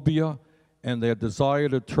xenophobia and their desire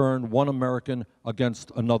to turn one American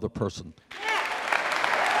against another person.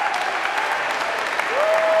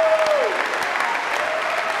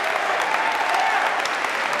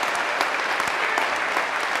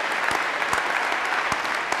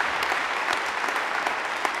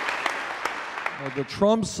 The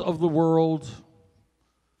Trumps of the world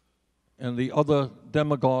and the other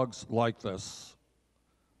demagogues like this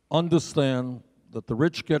understand that the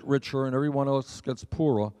rich get richer and everyone else gets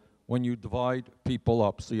poorer when you divide people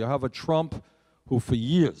up. So you have a Trump who for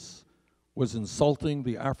years was insulting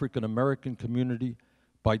the African American community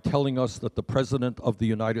by telling us that the President of the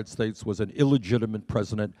United States was an illegitimate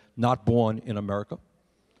president, not born in America.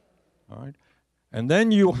 All right? And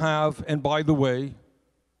then you have, and by the way,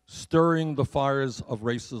 stirring the fires of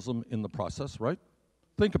racism in the process, right?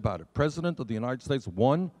 Think about it. President of the United States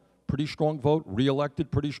won, pretty strong vote,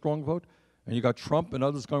 re-elected, pretty strong vote, and you got Trump and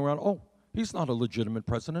others going around, oh, he's not a legitimate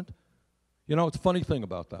president. You know, it's a funny thing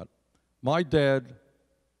about that. My dad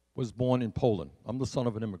was born in Poland. I'm the son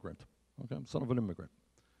of an immigrant. Okay, I'm the son of an immigrant.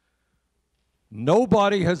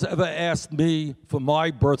 Nobody has ever asked me for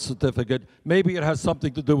my birth certificate. Maybe it has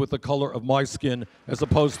something to do with the color of my skin as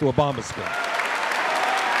opposed to Obama's skin.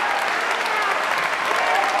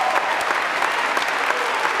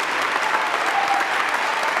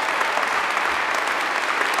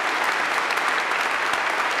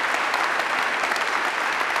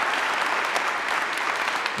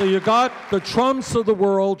 So you got the Trumps of the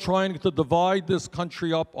world trying to divide this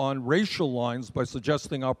country up on racial lines by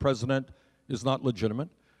suggesting our president is not legitimate.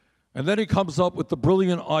 And then he comes up with the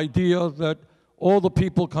brilliant idea that all the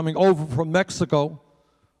people coming over from Mexico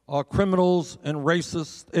are criminals and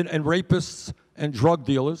racists and rapists and drug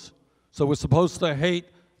dealers. So we're supposed to hate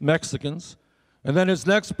Mexicans. And then his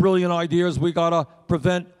next brilliant idea is we gotta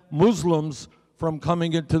prevent Muslims from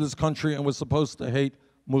coming into this country and we're supposed to hate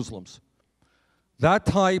Muslims. That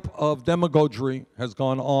type of demagoguery has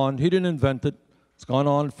gone on. He didn't invent it. It's gone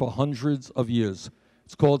on for hundreds of years.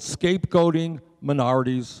 It's called scapegoating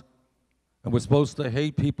minorities, and we're supposed to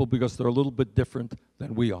hate people because they're a little bit different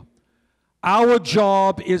than we are. Our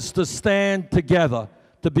job is to stand together,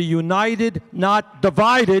 to be united, not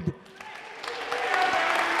divided.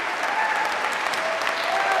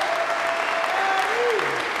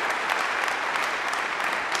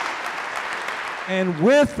 And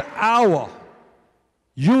with our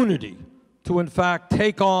unity to, in fact,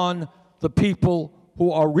 take on the people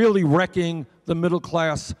who are really wrecking the middle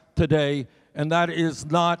class today, and that is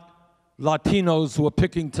not Latinos who are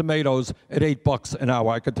picking tomatoes at $8 an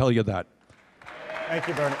hour, I can tell you that. Thank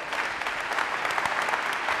you, Bernie.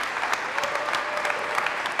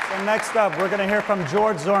 So next up, we're going to hear from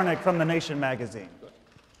George Zornick from The Nation magazine.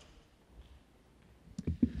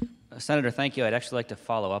 Senator, thank you. I'd actually like to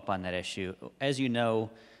follow up on that issue. As you know,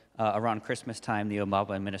 around Christmas time, the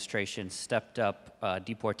Obama administration stepped up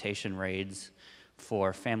deportation raids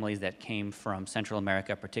for families that came from Central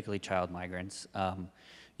America, particularly child migrants.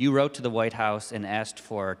 You wrote to the White House and asked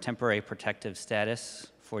for temporary protective status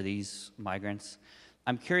for these migrants.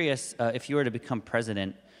 I'm curious, if you were to become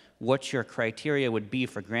president, what your criteria would be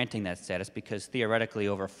for granting that status, because theoretically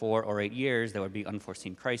over 4 or 8 years, there would be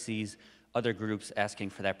unforeseen crises, other groups asking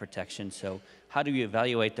for that protection. So how do you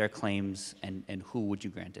evaluate their claims, and who would you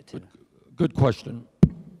grant it to? Good question.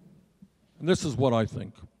 And this is what I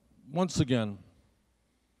think. Once again,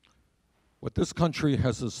 what this country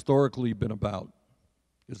has historically been about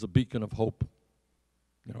is a beacon of hope.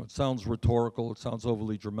 You know, it sounds rhetorical, it sounds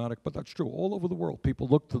overly dramatic, but that's true. All over the world, people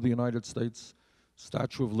look to the United States,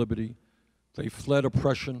 Statue of Liberty. They fled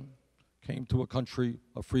oppression, came to a country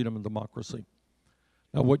of freedom and democracy.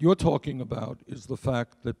 Now, what you're talking about is the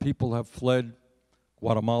fact that people have fled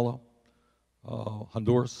Guatemala,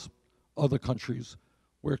 Honduras, other countries,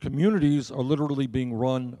 where communities are literally being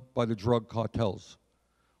run by the drug cartels.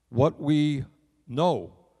 What we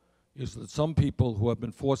know is that some people who have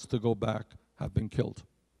been forced to go back have been killed.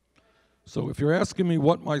 So if you're asking me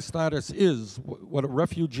what my status is, what a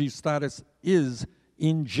refugee status is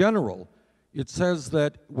in general, it says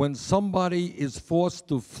that when somebody is forced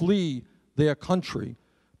to flee their country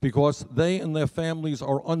because they and their families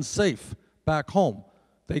are unsafe back home,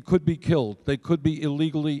 they could be killed, they could be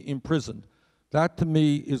illegally imprisoned. That to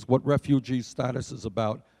me is what refugee status is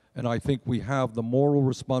about, and I think we have the moral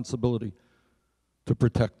responsibility to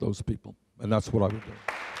protect those people, and that's what I would do.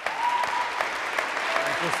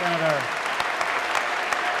 Thank you, Senator.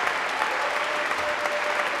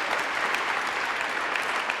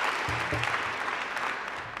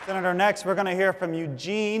 Senator, next we're going to hear from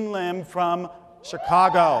Eugene Lim from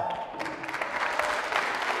Chicago.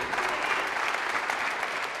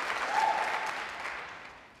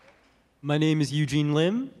 My name is Eugene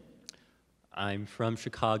Lim. I'm from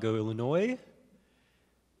Chicago, Illinois.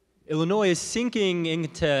 Illinois is sinking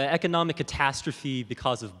into economic catastrophe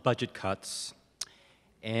because of budget cuts.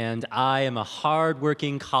 And I am a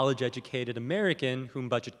hard-working, college-educated American whom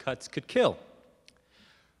budget cuts could kill.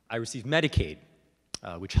 I receive Medicaid,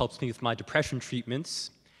 which helps me with my depression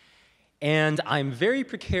treatments. And I'm very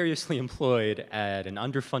precariously employed at an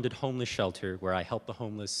underfunded homeless shelter where I help the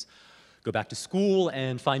homeless go back to school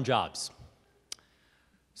and find jobs.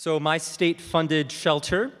 So my state-funded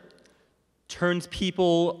shelter turns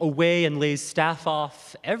people away and lays staff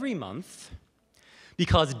off every month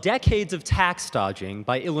because decades of tax dodging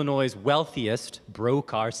by Illinois' wealthiest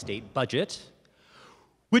broke our state budget,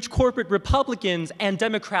 which corporate Republicans and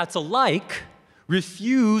Democrats alike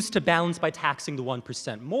refuse to balance by taxing the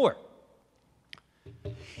 1% more.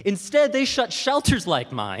 Instead, they shut shelters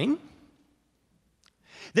like mine.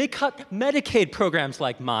 They cut Medicaid programs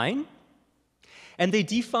like mine, and they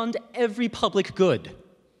defund every public good.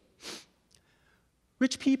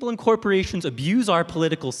 Rich people and corporations abuse our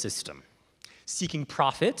political system. Seeking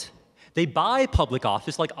profit, they buy public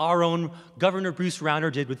office like our own Governor Bruce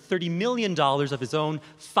Rauner did with $30 million of his own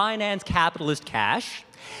finance capitalist cash,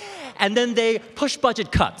 and then they push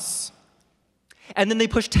budget cuts. And then they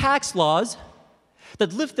push tax laws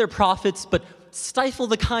that lift their profits but stifle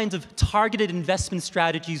the kinds of targeted investment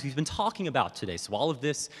strategies we've been talking about today. So all of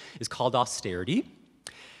this is called austerity.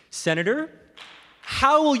 Senator,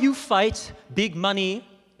 how will you fight big money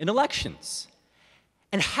in elections?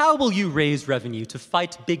 And how will you raise revenue to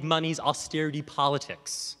fight big money's austerity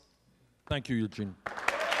politics? Thank you, Eugene.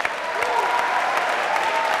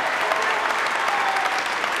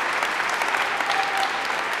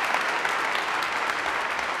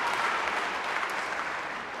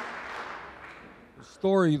 The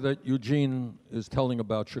story that Eugene is telling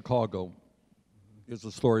about Chicago is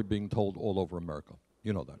a story being told all over America.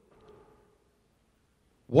 You know that.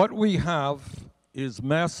 What we have is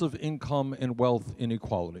massive income and wealth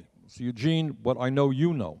inequality. So Eugene, what I know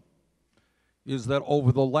you know is that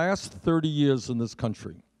over the last 30 years in this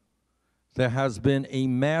country, there has been a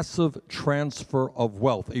massive transfer of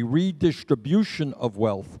wealth, a redistribution of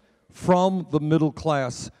wealth from the middle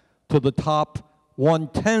class to the top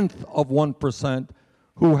 1/10 of 1%,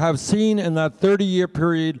 who have seen in that 30-year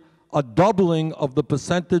period a doubling of the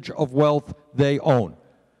percentage of wealth they own.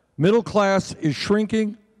 Middle class is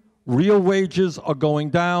shrinking, real wages are going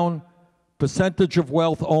down, percentage of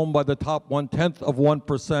wealth owned by the top 1/10 of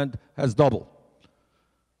 1% has doubled.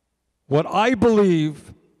 What I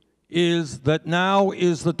believe is that now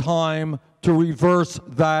is the time to reverse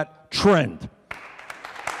that trend.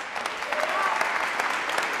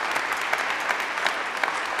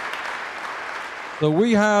 So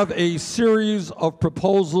we have a series of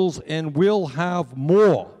proposals, and we'll have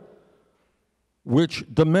more, which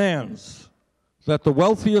demands that the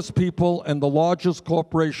wealthiest people and the largest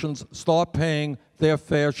corporations start paying their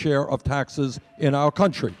fair share of taxes in our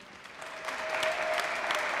country.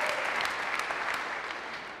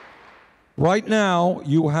 Right now,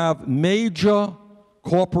 you have major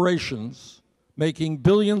corporations making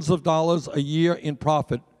billions of dollars a year in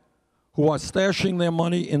profit who are stashing their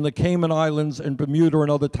money in the Cayman Islands and Bermuda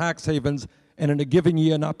and other tax havens, and in a given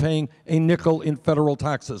year not paying a nickel in federal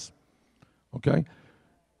taxes. Okay?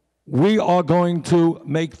 We are going to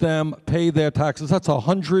make them pay their taxes. That's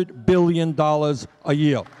 $100 billion a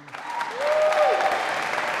year.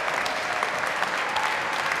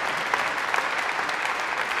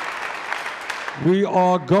 We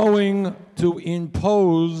are going to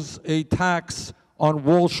impose a tax on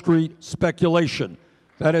Wall Street speculation.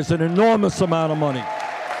 That is an enormous amount of money.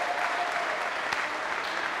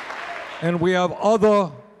 And we have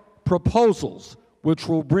other proposals which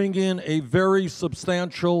will bring in a very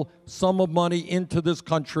substantial sum of money into this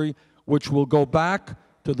country, which will go back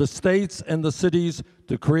to the states and the cities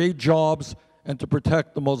to create jobs and to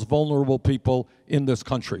protect the most vulnerable people in this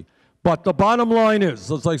country. But the bottom line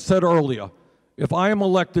is, as I said earlier, if I am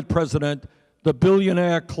elected president, the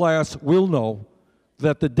billionaire class will know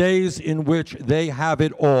that the days in which they have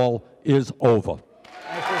it all is over.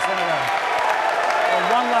 Thank you, Senator.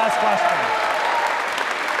 One last question.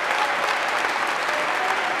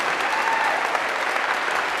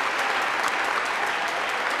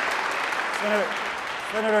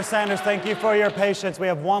 Senator Sanders, thank you for your patience. We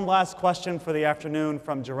have one last question for the afternoon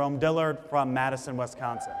from Jerome Dillard from Madison,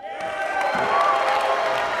 Wisconsin.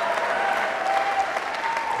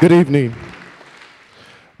 Good evening.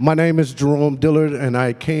 My name is Jerome Dillard, and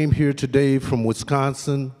I came here today from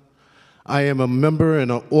Wisconsin. I am a member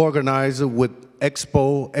and an organizer with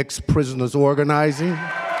Expo, Ex-Prisoners Organizing.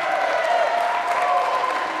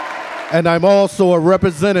 And I'm also a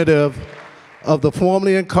representative of the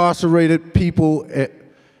formerly incarcerated people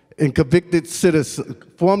and convicted citizens,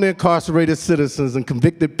 formerly incarcerated citizens and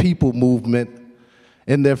convicted people movement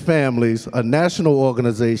and their families, a national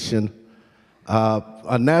organization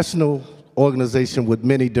with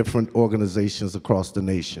many different organizations across the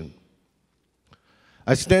nation.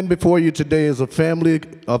 I stand before you today as a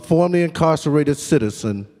formerly incarcerated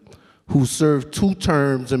citizen who served 2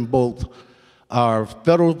 terms in both our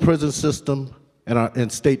federal prison system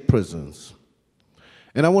and state prisons.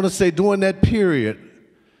 And I want to say during that period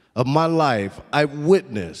of my life, I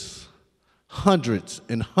witnessed hundreds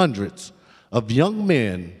and hundreds of young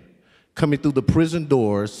men coming through the prison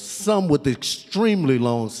doors, some with extremely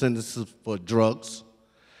long sentences for drugs,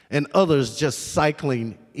 and others just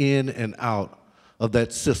cycling in and out of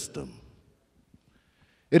that system.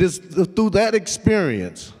 It is through that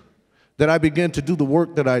experience that I began to do the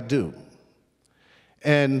work that I do.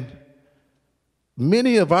 And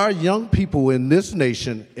many of our young people in this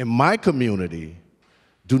nation, in my community,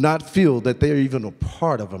 do not feel that they're even a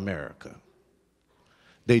part of America.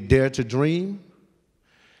 They dare to dream,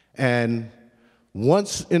 and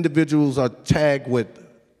once individuals are tagged with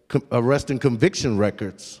arrest and conviction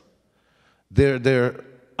records, their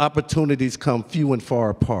opportunities come few and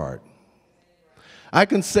far apart. I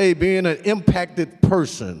can say, being an impacted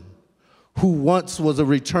person who once was a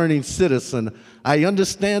returning citizen, I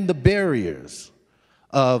understand the barriers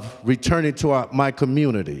of returning to my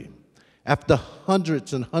community. After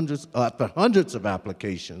hundreds of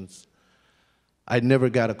applications, I never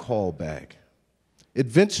got a call back.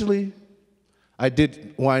 Eventually, I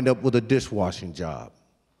did wind up with a dishwashing job.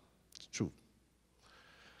 It's true.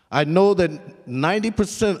 I know that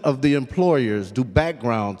 90% of the employers do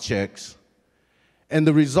background checks, and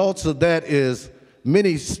the results of that is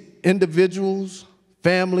many individuals,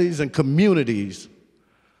 families, and communities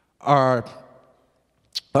are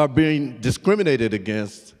being discriminated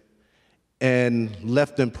against and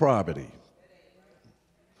left in poverty.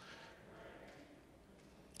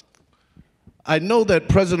 I know that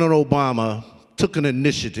President Obama took an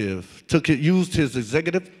initiative, used his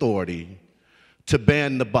executive authority to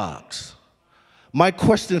ban the box. My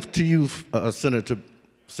question to you, Senator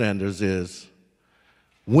Sanders, is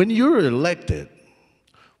when you're elected,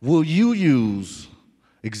 will you use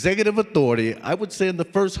executive authority, I would say in the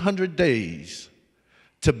first 100 days,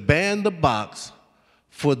 to ban the box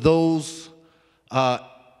for those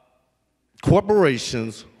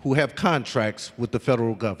corporations who have contracts with the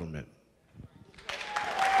federal government?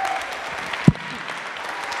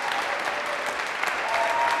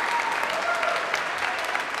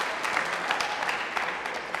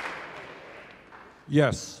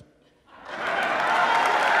 Yes.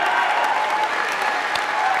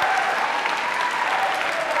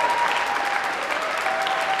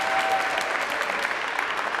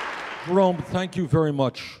 Jerome, thank you very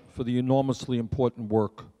much for the enormously important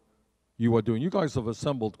work you are doing. You guys have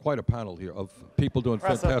assembled quite a panel here of people doing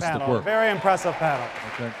fantastic work. Very impressive panel.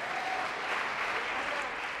 Okay.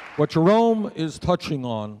 What Jerome is touching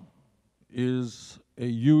on is a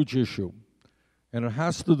huge issue. And it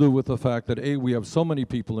has to do with the fact that A, we have so many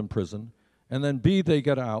people in prison, and then B, they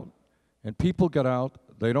get out, and people get out,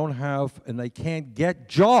 they don't have, and they can't get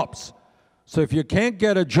jobs. So if you can't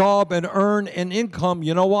get a job and earn an income,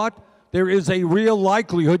 you know what? There is a real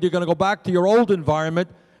likelihood you're going to go back to your old environment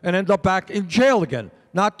and end up back in jail again.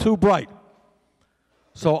 Not too bright.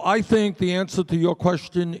 So I think the answer to your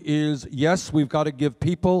question is yes, we've got to give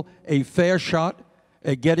people a fair shot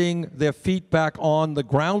at getting their feet back on the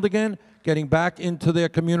ground again, getting back into their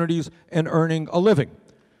communities and earning a living.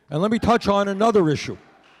 And let me touch on another issue.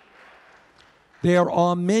 There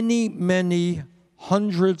are many, many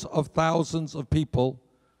hundreds of thousands of people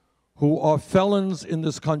who are felons in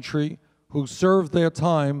this country who serve their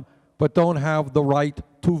time but don't have the right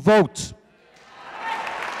to vote.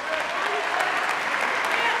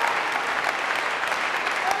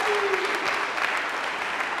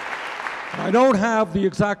 I don't have the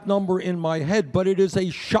exact number in my head, but it is a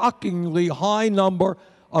shockingly high number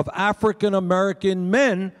of African American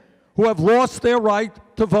men who have lost their right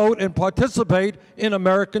to vote and participate in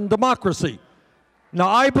American democracy. Now,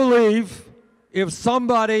 I believe if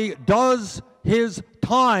somebody does his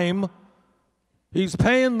time, he's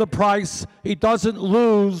paying the price. He doesn't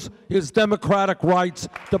lose his democratic rights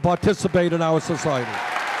to participate in our society.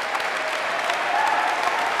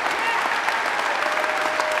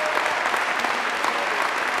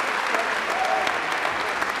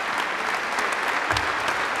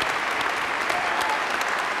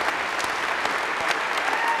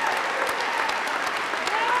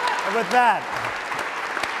 With that,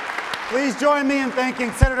 please join me in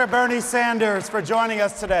thanking Senator Bernie Sanders for joining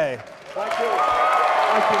us today. Thank you.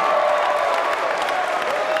 Thank you.